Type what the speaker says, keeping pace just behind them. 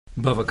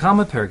Bava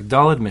Kamma, Perik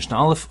Daled, Mishnah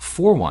Aleph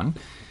 4.1.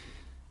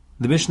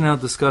 The Mishnah now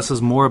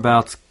discusses more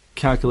about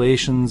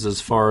calculations as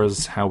far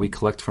as how we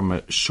collect from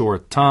a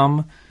short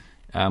tam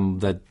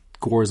that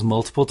gores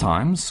multiple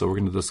times. So we're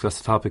going to discuss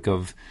the topic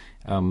of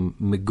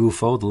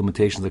megufo, the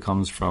limitations that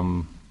comes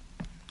from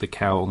the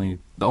cow only,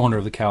 the owner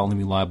of the cow only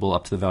be liable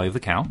up to the value of the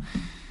cow.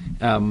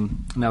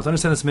 Now, to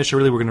understand this Mishnah,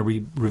 really, we're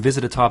going to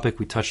revisit a topic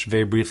we touched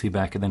very briefly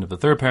back at the end of the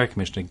third parak,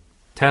 Mishnah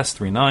Test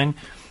 3.9,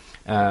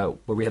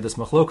 where we had this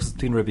machlokes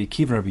between Rabbi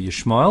Akiva and Rabbi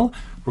Yishmael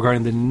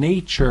regarding the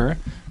nature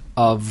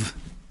of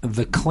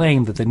the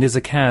claim that the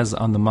nizak has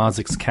on the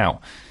mazik's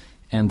cow.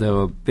 And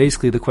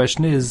basically the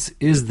question is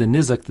the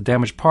nizak, the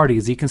damaged party,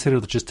 is he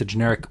considered just a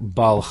generic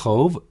bal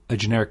chov, a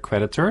generic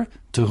creditor,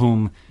 to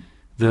whom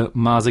the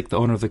mazik, the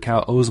owner of the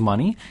cow, owes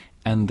money,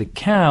 and the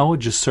cow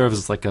just serves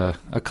as like a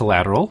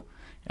collateral,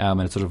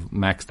 and it's sort of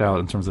maxed out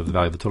in terms of the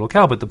value of the total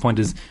cow, but the point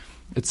is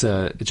it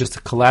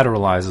just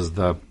collateralizes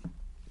the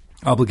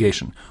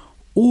obligation.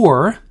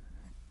 Or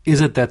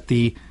is it that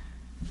the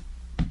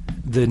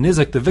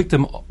nizak, the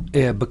victim,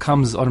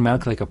 becomes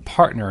automatically like a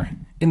partner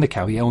in the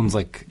cow? He owns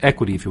like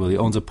equity, if you will. He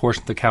owns a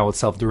portion of the cow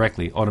itself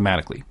directly,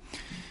 automatically.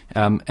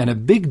 And a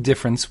big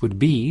difference would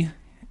be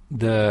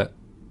the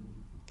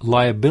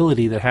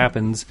liability that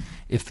happens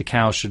if the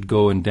cow should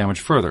go and damage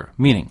further.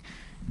 Meaning,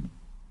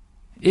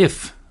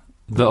 if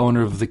the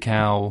owner of the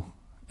cow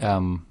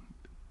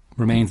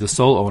remains the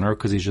sole owner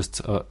because he's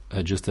just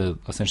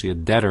essentially a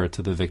debtor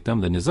to the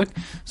victim, the nizak,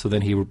 so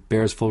then he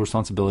bears full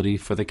responsibility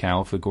for the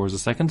cow if it gores a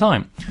second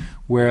time.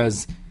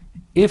 Whereas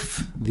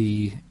if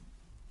the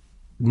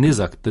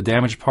nizak, the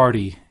damaged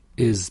party,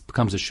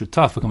 becomes a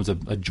shutaf, becomes a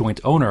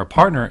joint owner, a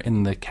partner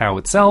in the cow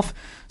itself,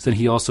 so then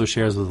he also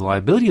shares with the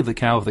liability of the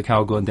cow if the cow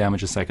will go and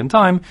damage a second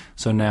time.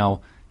 So now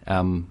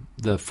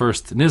the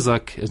first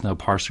nizak is now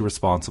partially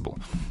responsible.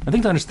 I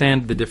think to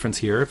understand the difference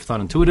here, if it's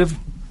not intuitive,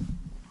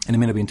 and it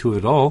may not be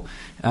intuitive at all,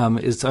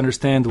 is to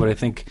understand what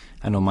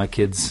I know my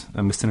kids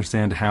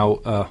misunderstand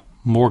how a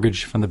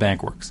mortgage from the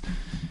bank works.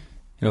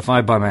 You know, if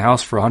I buy my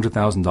house for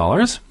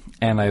 $100,000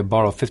 and I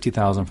borrow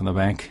 $50,000 from the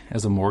bank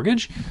as a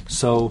mortgage,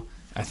 so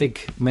I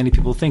think many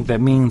people think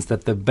that means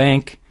that the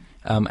bank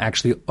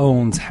actually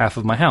owns half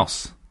of my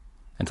house.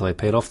 Until I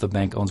pay it off, the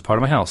bank owns part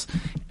of my house,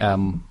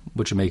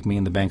 which would make me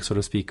and the bank, so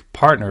to speak,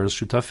 partners,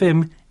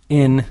 shutafim,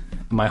 in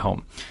my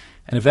home.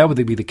 And if that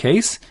would be the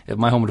case, if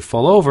my home would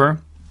fall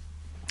over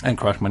and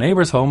crush my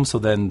neighbor's home, so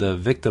then the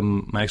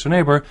victim, my extra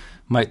neighbor,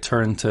 might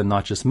turn to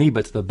not just me,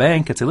 but to the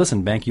bank and say,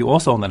 listen, bank, you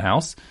also own that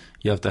house.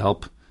 You have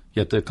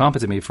to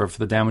compensate me for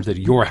the damage that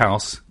your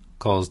house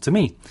caused to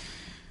me.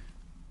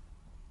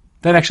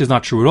 That actually is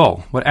not true at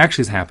all. What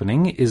actually is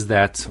happening is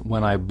that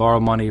when I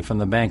borrow money from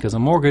the bank as a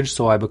mortgage,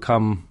 so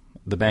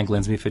the bank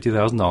lends me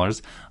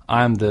 $50,000,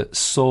 I'm the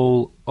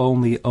sole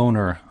only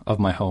owner of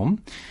my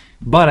home,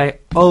 but I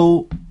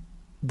owe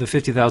the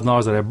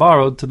 $50,000 that I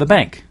borrowed to the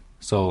bank.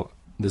 So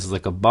this is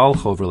like a Baal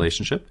Chov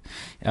relationship.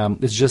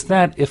 It's just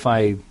that if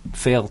I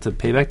fail to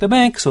pay back the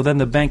bank, so then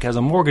the bank has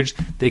a mortgage,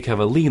 they can have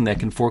a lien that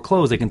can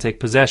foreclose, they can take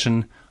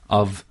possession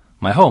of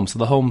my home. So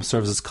the home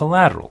serves as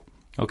collateral.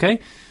 Okay?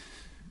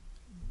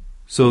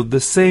 So the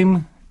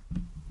same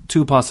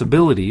two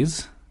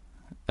possibilities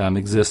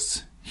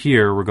exist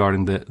here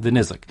regarding the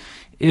nizak.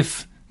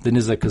 If the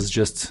nizak is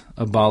just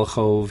a Baal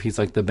Chov, he's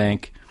like the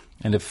bank,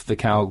 and if the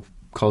cow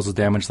causes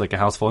damage like a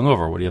house falling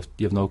over, you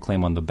have no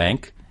claim on the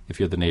bank if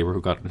you're the neighbor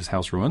who got his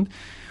house ruined.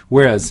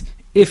 Whereas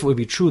if it would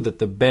be true that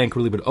the bank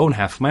really would own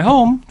half of my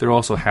home, they're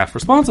also half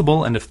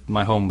responsible, and if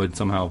my home would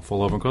somehow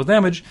fall over and cause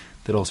damage,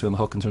 they'd also be on the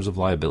hook in terms of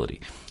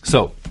liability.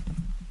 So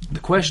the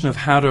question of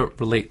how to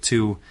relate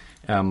to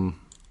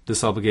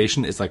this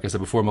obligation is, like I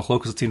said before,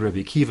 machlokes between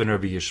Rabbi Akiva and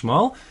Rabbi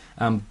Yishmael,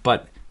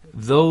 but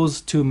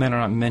those two men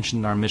are not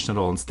mentioned in our Mishnah at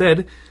all.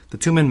 Instead, the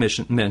two men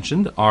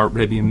mentioned are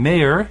Rabbi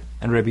Meir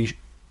and Rabbi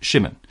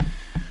Shimon.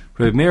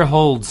 Rabbi Meir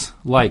holds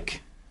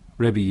like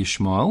Rabbi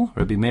Yishmael.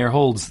 Rabbi Meir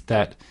holds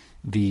that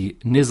the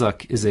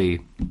nizak is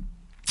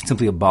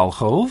simply a Baal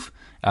Chov,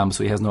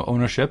 so he has no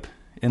ownership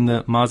in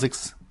the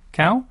mazik's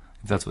cow,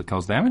 if that's what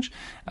caused damage.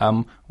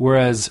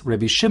 Whereas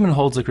Rabbi Shimon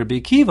holds like Rabbi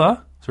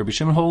Akiva. So Rabbi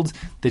Shimon holds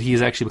that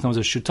he actually becomes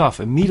a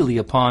shutaf immediately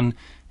upon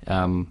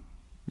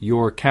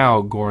your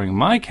cow goring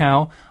my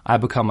cow. I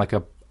become like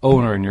a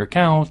owner in your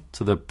cow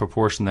to the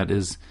proportion that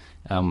is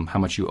how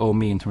much you owe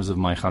me in terms of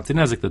my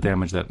chatzinezik, the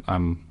damage that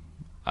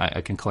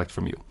I can collect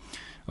from you.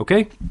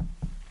 Okay?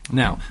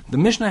 Now, the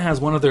Mishnah has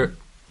one other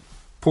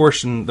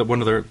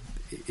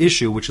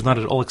issue, which is not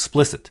at all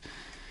explicit,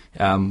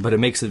 but it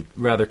makes it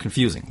rather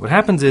confusing. What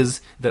happens is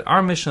that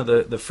our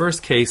Mishnah, the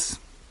first case,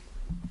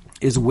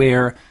 is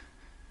where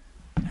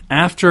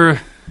after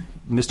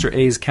Mr.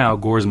 A's cow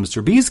gores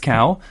Mr. B's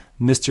cow,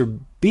 Mr.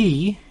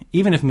 B,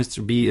 even if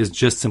Mr. B is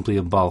just simply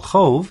a Baal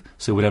Chov,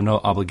 so he would have no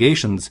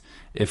obligations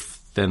if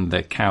then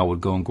the cow would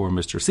go and gore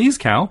Mr. C's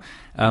cow,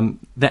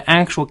 the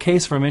actual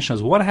case for Mishnah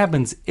is what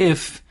happens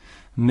if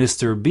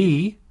Mr.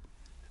 B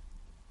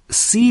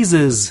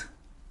seizes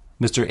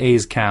Mr.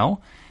 A's cow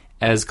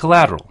as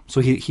collateral.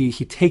 So he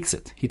takes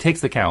it. He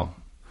takes the cow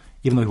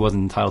even though he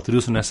wasn't entitled to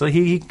do so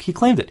necessarily, he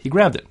claimed it, he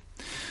grabbed it.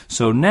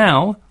 So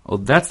now,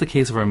 that's the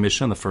case of our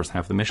Mishnah in the first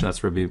half of the Mishnah.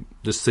 That's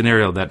the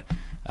scenario that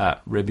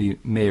Rabbi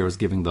Meir is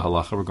giving the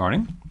halacha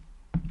regarding.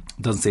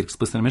 It doesn't say it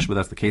explicitly in the Mishnah, but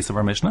that's the case of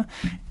our Mishnah.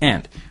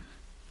 And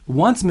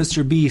once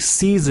Mr. B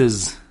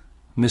seizes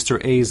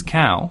Mr. A's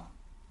cow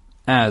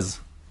as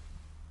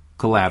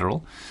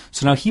collateral,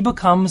 so now he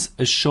becomes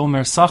a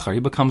shomer sachar. He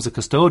becomes a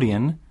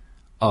custodian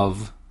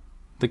of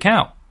the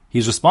cow.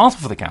 He's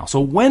responsible for the cow. So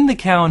when the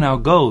cow now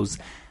goes,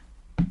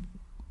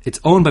 it's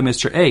owned by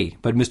Mr. A,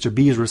 but Mr.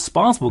 B is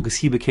responsible because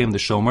he became the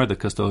shomer, the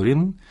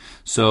custodian.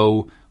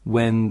 So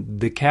when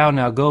the cow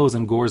now goes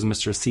and gores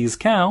Mr. C's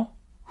cow,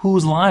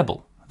 who's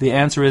liable? The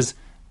answer is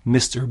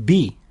Mr.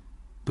 B,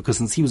 because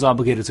since he was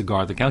obligated to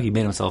guard the cow, he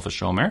made himself a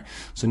shomer.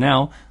 So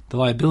now the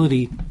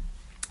liability,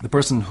 the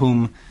person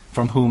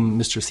from whom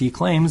Mr. C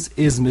claims,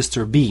 is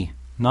Mr. B,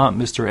 not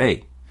Mr.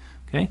 A.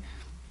 Okay?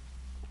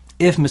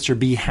 If Mr.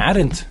 B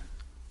hadn't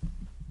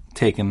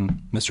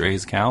taken Mr.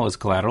 A's cow as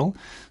collateral,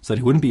 so that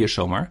he wouldn't be a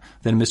shomer,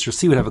 then Mr.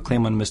 C would have a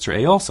claim on Mr.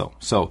 A also.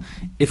 So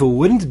if it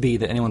wouldn't be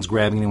that anyone's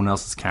grabbing anyone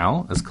else's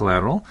cow as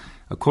collateral,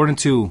 according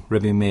to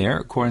Rabbi Meir,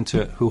 according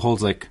to who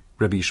holds like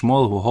Rabbi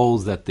Shmuel, who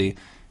holds that the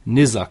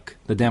nizak,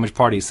 the damaged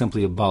party, is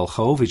simply a bal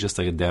chov, he's just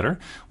like a debtor,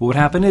 what would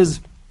happen is,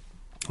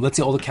 let's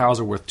say all the cows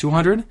are worth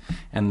 200,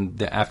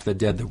 and after they're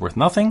dead, they're worth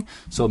nothing.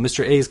 So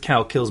Mr. A's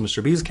cow kills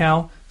Mr. B's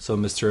cow, so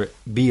Mr.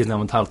 B is now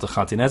entitled to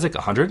chati nezek,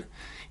 100.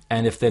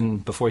 And if then,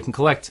 before he can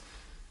collect,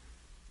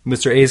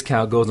 Mr. A's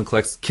cow goes and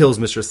kills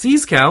Mr.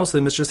 C's cow, so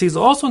then Mr. C is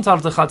also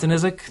entitled to chati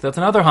nezek, that's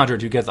another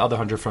 100. You get the other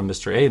 100 from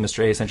Mr. A.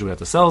 Mr. A essentially would have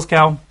to sell his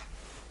cow,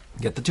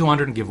 get the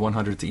 200, and give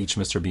 100 to each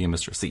Mr. B and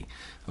Mr. C.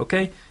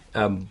 Okay?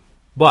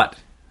 But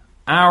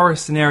our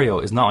scenario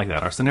is not like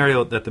that. Our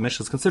scenario that the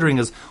Mishnah is considering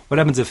is what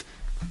happens if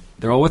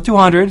they're all worth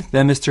 200,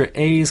 then Mr.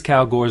 A's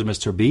cow gores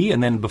Mr. B,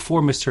 and then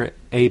before Mr.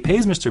 A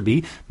pays Mr.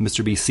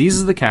 B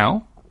seizes the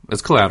cow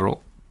as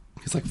collateral.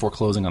 He's like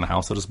foreclosing on the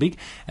house, so to speak,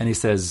 and he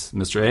says,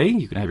 Mr. A,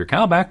 you can have your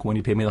cow back when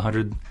you pay me the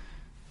 100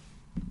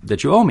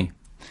 that you owe me.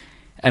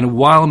 And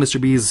while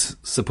Mr. B is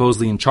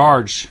supposedly in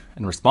charge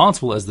and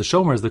responsible as the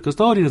shomer, as the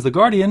custodian, as the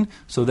guardian,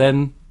 so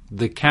then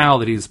the cow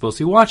that he's supposed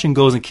to be watching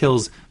goes and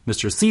kills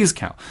Mr. C's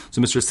cow. So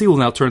Mr. C will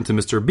now turn to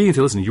Mr. B and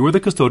say, listen, you are the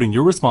custodian,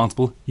 you're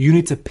responsible, you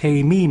need to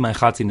pay me my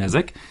chati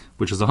nezek,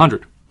 which is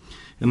 100.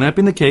 And that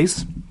being the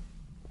case,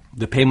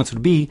 the payments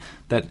would be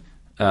that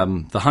the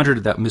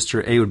 100 that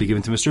Mr. A would be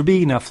given to Mr.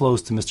 B now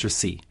flows to Mr.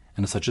 C.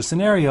 And in such a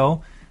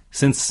scenario,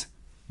 since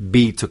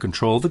B took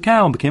control of the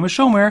cow and became a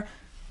shomer,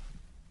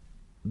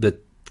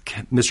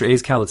 Mr.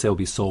 A's cow, let's say, will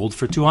be sold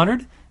for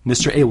 200.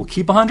 Mr. A will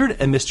keep 100,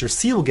 and Mr.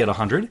 C will get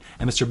 100,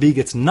 and Mr. B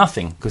gets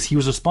nothing because he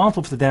was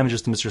responsible for the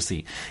damages to Mr.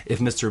 C. If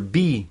Mr.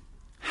 B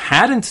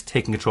hadn't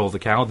taken control of the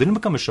cow, didn't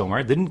become a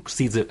shomer, didn't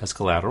seize it as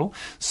collateral,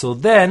 so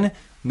then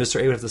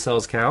Mr. A would have to sell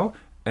his cow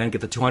and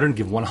get the 200 and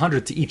give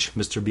 100 to each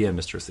Mr. B and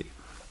Mr. C.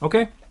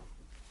 Okay?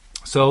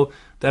 So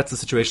that's the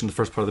situation in the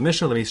first part of the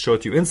Mishnah. Let me show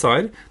it to you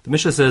inside. The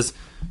Mishnah says,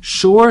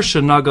 Shor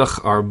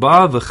shenagach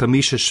arba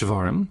v'chamisha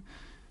shvarim.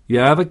 You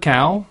have a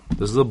cow,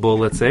 this is a bull,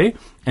 let's say,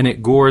 and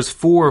it gores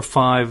 4 or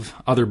 5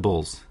 other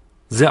bulls.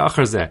 Ze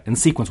achar ze, in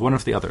sequence, one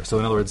after the other. So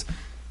in other words,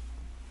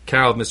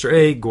 cow of Mr.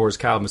 A gores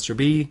cow of Mr.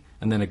 B,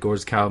 and then it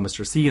gores cow of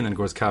Mr. C, and then it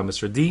gores cow of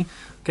Mr. D.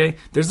 Okay,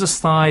 there's a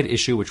side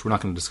issue, which we're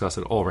not going to discuss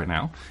at all right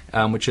now,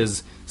 which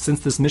is, since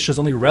this Mishnah is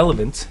only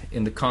relevant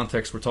in the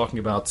context we're talking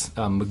about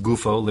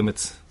megufo,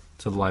 limits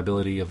to the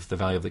liability of the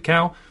value of the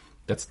cow,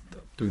 that's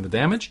doing the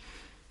damage,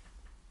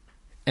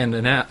 and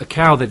a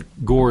cow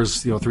that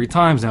gores 3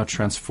 times now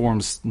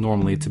transforms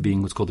normally to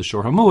being what's called a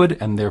shor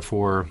hamuad, and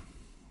therefore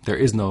there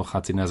is no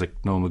chati nezek,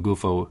 no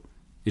megufo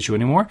issue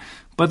anymore.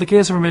 But the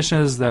case of our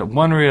Mishnah is that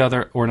one way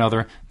or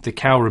another, the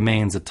cow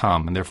remains a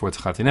tam, and therefore it's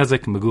chati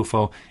nezek,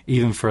 megufo,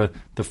 even for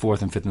the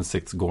 4th and 5th and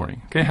 6th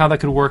goring. Okay, how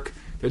that could work?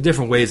 There are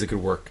different ways it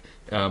could work.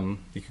 You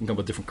can come up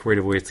with different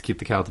creative ways to keep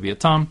the cow to be a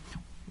tam.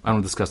 I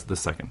don't discuss it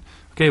this second.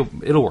 Okay,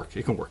 it'll work.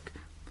 It can work.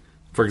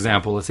 For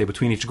example, let's say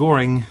between each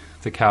goring,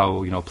 the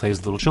cow, plays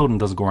with little children,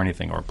 doesn't gore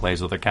anything, or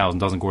plays with other cows and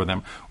doesn't gore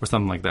them, or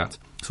something like that.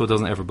 So it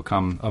doesn't ever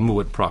become a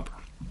muad proper.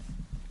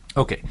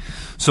 Okay,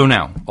 so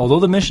now, although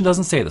the Mishnah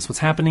doesn't say this, what's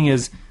happening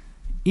is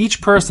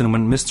each person,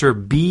 when Mr.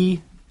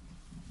 B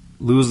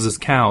loses his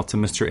cow to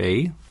Mr.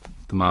 A,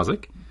 the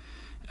mazik,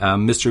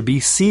 Mr. B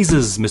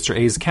seizes Mr.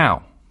 A's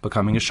cow,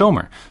 becoming a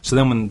shomer. So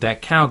then when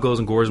that cow goes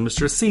and gores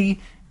Mr. C,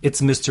 it's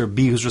Mr.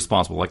 B who's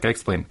responsible, like I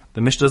explained.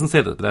 The Mishnah doesn't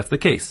say that, but that's the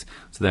case.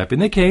 So that being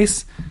the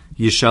case,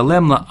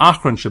 Yishalem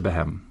la'achron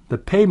shebehem. The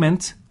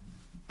payment,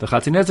 the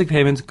chati nezek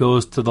payment,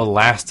 goes to the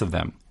last of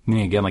them.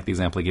 Meaning, again, like the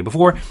example I gave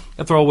before,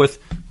 if they're all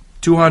with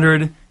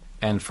 200,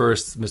 and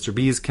first Mr.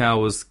 B's cow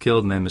was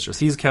killed, and then Mr.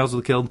 C's cows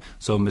were killed,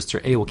 so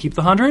Mr. A will keep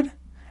the 100,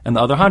 and the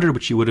other 100,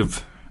 which he would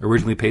have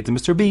originally paid to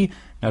Mr. B,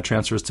 now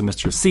transfers to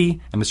Mr.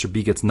 C, and Mr.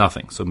 B gets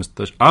nothing. So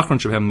Mr. Achron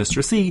Shabhem,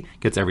 Mr. C,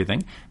 gets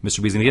everything.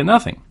 Mr. B's going to get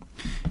nothing.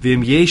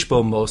 V'im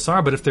yeshbo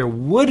mosar, but if there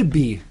would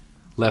be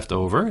left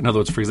over, in other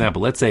words, for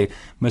example, let's say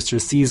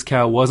Mr. C's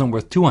cow wasn't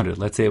worth 200,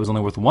 let's say it was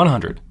only worth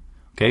 100.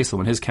 Okay, so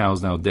when his cow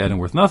is now dead and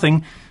worth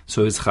nothing,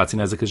 so his Chatzi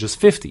Nezek is just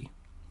 50.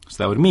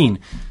 So that would mean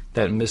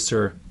that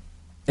Mr.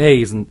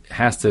 A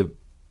has to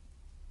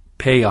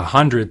pay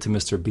 100 to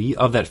Mr. B.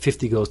 Of that,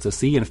 50 goes to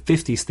C, and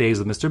 50 stays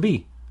with Mr.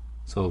 B.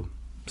 So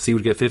C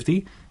would get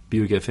 50, B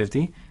would get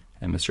 50,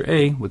 and Mr.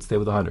 A would stay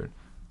with 100.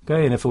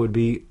 Okay, and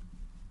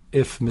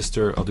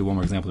I'll do one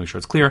more example to make sure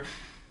it's clear.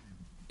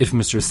 If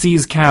Mr.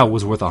 C's cow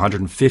was worth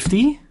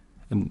 150,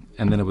 and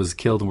then it was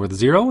killed and worth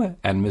 0,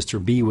 and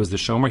Mr. B was the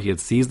shomer, he had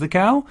seized the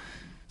cow,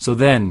 so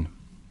then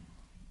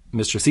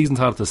Mr. C is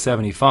entitled to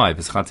 75,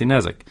 his Chatzi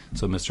Nezek.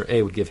 So Mr.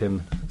 A would give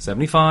him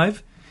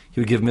 75,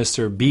 he would give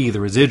Mr. B the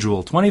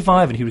residual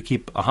 25, and he would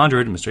keep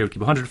 100, and Mr. A would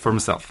keep 100 for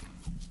himself.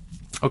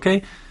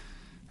 Okay?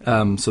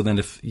 So then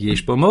if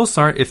Yesh Bo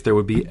Mosar, if there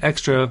would be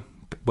extra,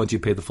 once you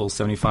pay the full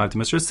 75 to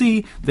Mr.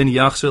 C, then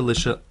Yachsher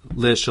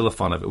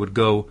L'Shalafanov, it would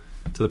go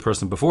to the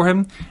person before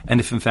him. And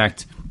if in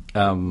fact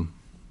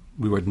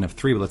we didn't have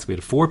 3, but let's say we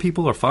had 4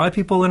 people or 5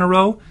 people in a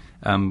row,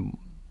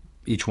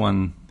 each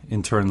one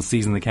in turn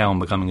seizing the cow and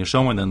becoming a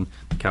shomer, and then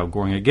the cow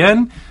goring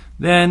again,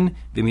 then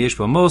V'im Yesh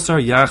Bo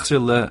Mosar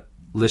Yachsher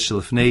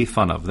L'Shalafnei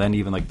Fanav, then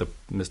even like the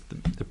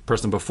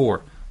person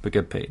before would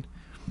get paid.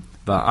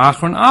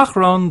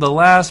 Achron, the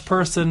last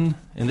person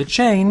in the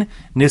chain,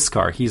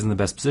 Niskar, he's in the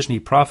best position, he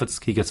profits,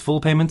 he gets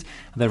full payment,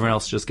 and everyone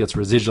else just gets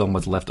residual on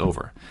what's left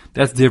over.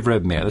 That's Div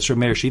Reb Meir. That's Reb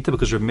Meir Shita,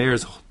 because Reb Meir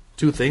is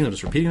 2 things, I'm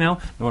just repeating now.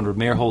 Number one, Reb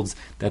Meir holds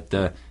that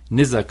the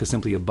Nizak is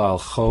simply a Baal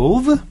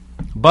Chov,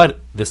 but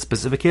the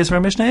specific case for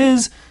our Mishnah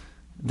is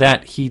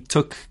that he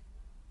took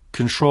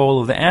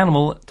control of the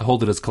animal to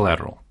hold it as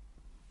collateral.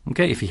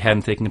 Okay, if he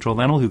hadn't taken control of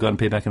the animal, he would gotten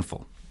paid back in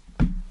full.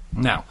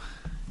 Now,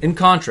 in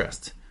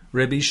contrast,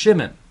 Rabbi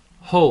Shimon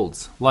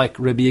holds, like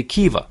Rabbi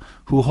Akiva,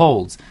 who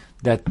holds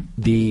that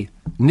the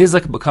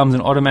Nizak becomes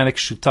an automatic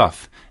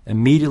shutaf.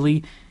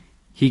 Immediately,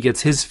 he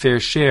gets his fair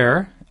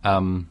share,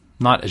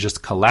 not as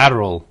just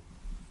collateral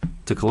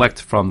to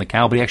collect from the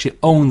cow, but he actually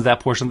owns that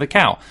portion of the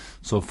cow.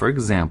 So, for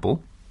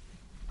example,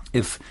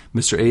 if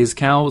Mr. A's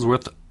cow is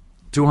worth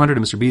 200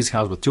 and Mr. B's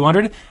cow is worth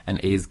 200, and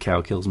A's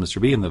cow kills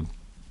Mr. B and the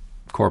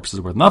corpse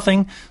is worth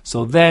nothing,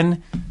 so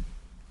then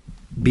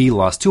B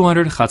lost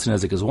 200, Chatzi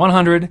Nezek is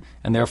 100,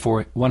 and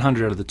therefore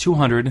 100 out of the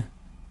 200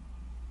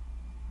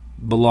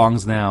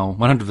 belongs now,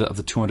 100 of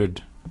the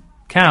 200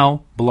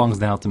 cow belongs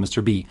now to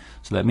Mr. B.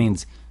 So that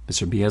means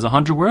Mr. B has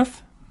 100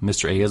 worth,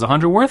 Mr. A has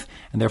 100 worth,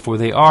 and therefore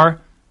they are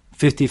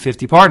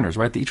 50-50 partners,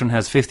 right? Each one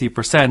has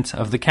 50%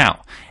 of the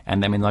cow.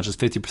 And that means not just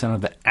 50%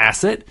 of the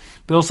asset,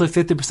 but also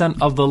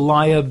 50% of the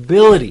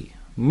liability.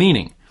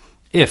 Meaning,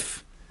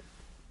 if,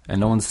 and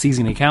no one's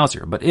seizing any cows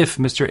here, but if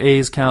Mr.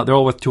 A's cow, they're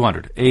all worth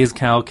 200, A's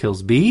cow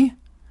kills B,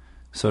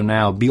 so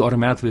now B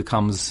automatically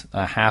becomes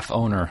a half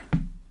owner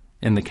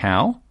in the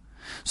cow.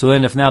 So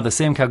then if now the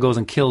same cow goes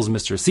and kills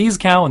Mr. C's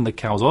cow, and the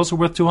cow is also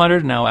worth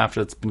 200, now after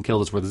it's been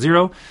killed it's worth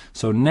 0,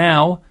 so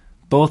now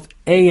both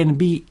A and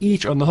B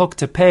each are on the hook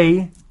to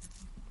pay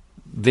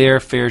their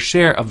fair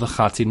share of the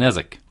Chatzi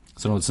Nezek.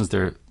 So since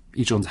they're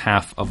each owns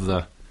half of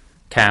the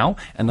cow,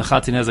 and the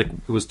Chatzi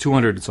Nezek was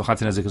 200, so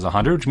Chatzi Nezek is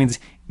 100, which means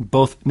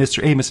both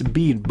Mr. A and Mr.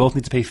 B both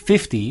need to pay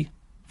 50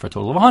 for a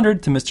total of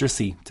 100 to Mr.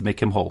 C to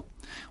make him whole.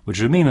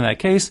 Which would mean in that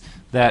case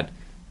that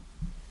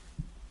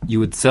you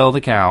would sell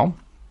the cow,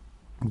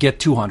 get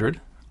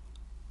 200,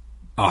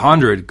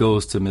 100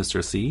 goes to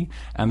Mr. C,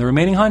 and the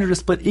remaining 100 is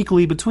split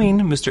equally between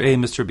Mr. A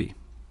and Mr. B,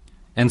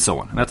 and so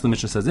on. And that's what the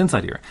Mishnah says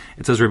inside here.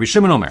 It says, Rabbi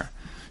Shimon Omer,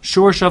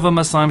 Shor Shava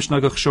Masayim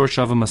Shnagach Shor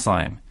Shava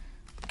Masayim.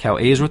 Cow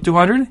A is worth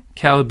 200,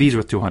 cow B is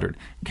worth 200.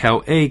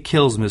 Cow A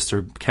kills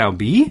Mr. Cow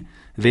B,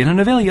 Ve'en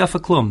Navel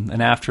Yafa Klum,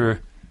 and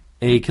after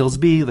A kills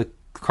B, the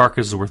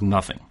carcass is worth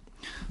nothing.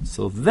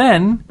 So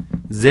then,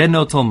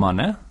 Zenotel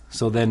Mana,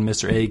 so then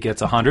Mr. A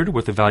gets 100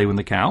 worth of value in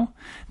the cow,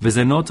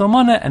 V'zenotel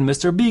Mana, and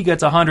Mr. B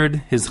gets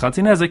 100, his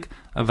Chatzi Nezek,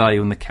 a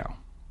value in the cow.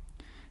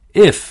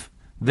 If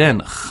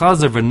then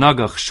Chazer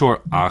v'nagach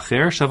shor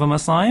acher shava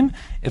masayim,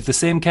 if the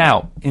same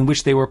cow in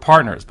which they were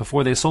partners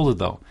before they sold it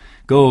though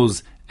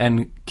goes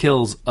and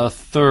kills a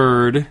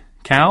third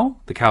cow,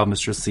 the cow of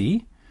Mr.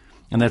 C,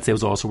 and let's say it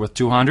was also worth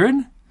 200,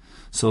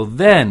 so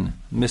then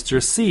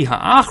Mr. C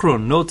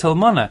ha'achron no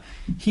telmana,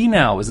 he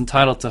now is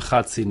entitled to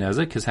Chatzi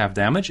Nezek, his half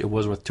damage. It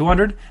was worth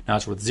 200, now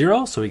it's worth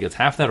 0, so he gets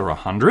half that, or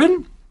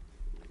 100.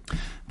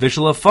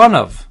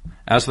 Vishalafanav,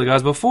 as for the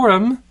guys before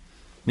him,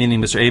 meaning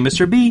Mr. A and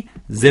Mr. B,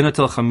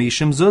 Zenotel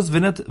Chamishim Zuz,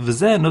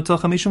 V'zeh Notel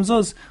Chamishim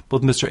Zuz.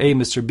 Both Mr. A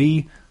and Mr.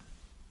 B,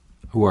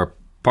 who are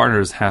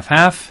partners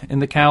half-half in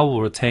the cow,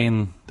 will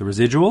retain the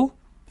residual.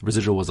 The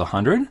residual was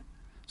 100,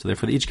 so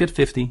therefore they each get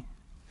 50.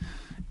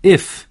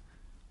 If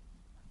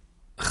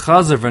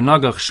Chazer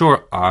V'nagach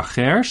Shor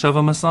Acher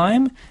Shava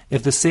Masayim,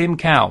 if the same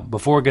cow,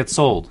 before it gets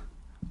sold,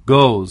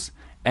 goes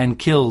and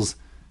kills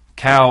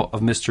cow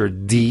of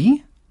Mr.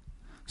 D,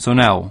 so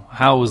now,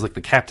 how is like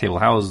the cap table?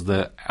 How is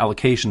the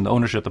allocation, the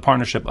ownership, the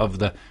partnership of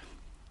the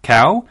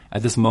cow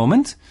at this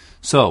moment?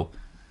 So,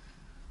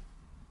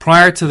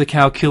 prior to the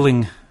cow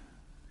killing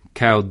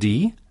cow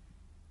D,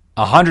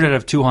 100 out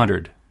of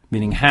 200,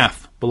 meaning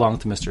half,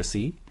 belonged to Mr.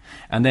 C.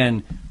 And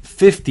then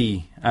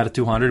 50 out of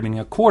 200, meaning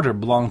a quarter,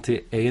 belong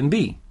to A and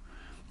B.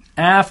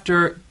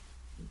 After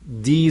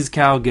D's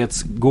cow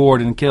gets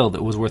gored and killed,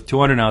 it was worth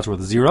 200, now it's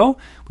worth 0,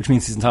 which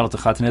means he's entitled to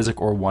Chatanezek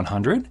or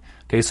 100.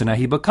 Okay, so now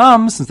he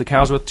becomes, since the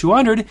cow's worth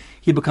 200,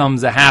 he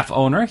becomes a half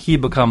owner. He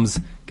becomes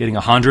getting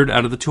 100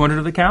 out of the 200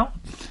 of the cow.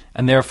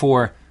 And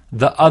therefore,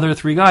 the other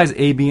three guys,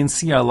 A, B, and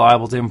C, are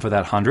liable to him for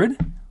that 100.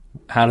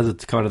 How does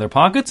it come out of their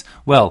pockets?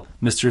 Well,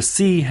 Mr.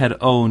 C had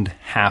owned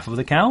half of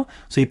the cow,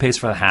 so he pays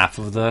for the half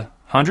of the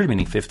 100,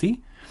 meaning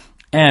 50.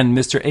 And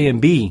Mr. A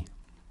and B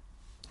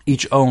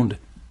each owned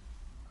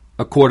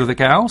a quarter of the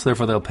cow, so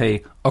therefore they'll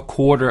pay a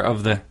quarter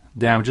of the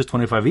damages,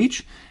 25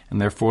 each, and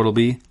therefore it'll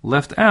be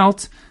left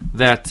out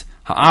that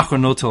ha'achar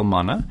notel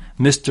mana,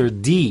 Mr.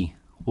 D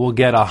will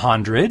get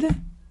 100,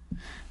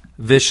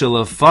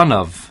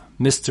 v'shelefanov,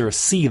 Mr.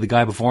 C, the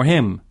guy before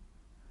him,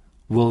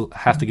 will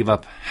have to give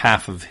up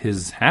half of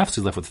his half,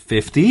 so he's left with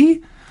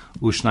 50.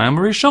 Ushnayim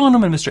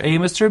Rishonim, and Mr. A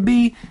and Mr.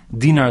 B,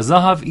 dinar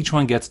zahav, each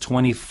one gets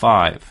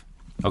 25.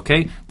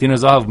 Okay? Dinar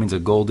zahav means a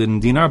golden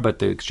dinar, but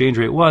the exchange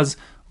rate was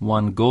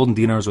 1 golden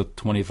dinars with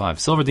 25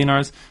 silver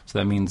dinars, so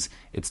that means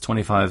it's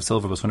 25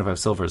 silver plus 25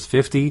 silver is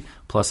 50,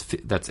 plus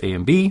that's A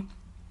and B,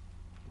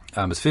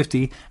 is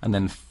 50, and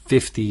then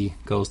 50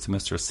 goes to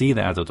Mr. C,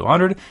 that adds up to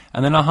 100,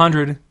 and then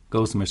 100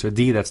 goes to Mr.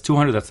 D, that's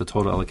 200, that's the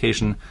total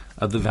allocation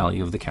of the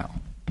value of the cow.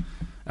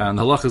 And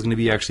the halacha is going to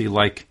be actually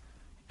like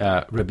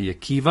Rabbi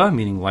Akiva,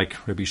 meaning like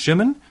Rabbi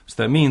Shimon.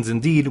 So that means,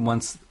 indeed,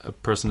 once a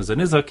person is a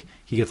nizak,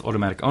 he gets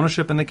automatic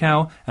ownership in the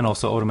cow and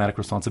also automatic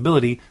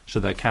responsibility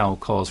should that cow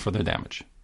cause further damage.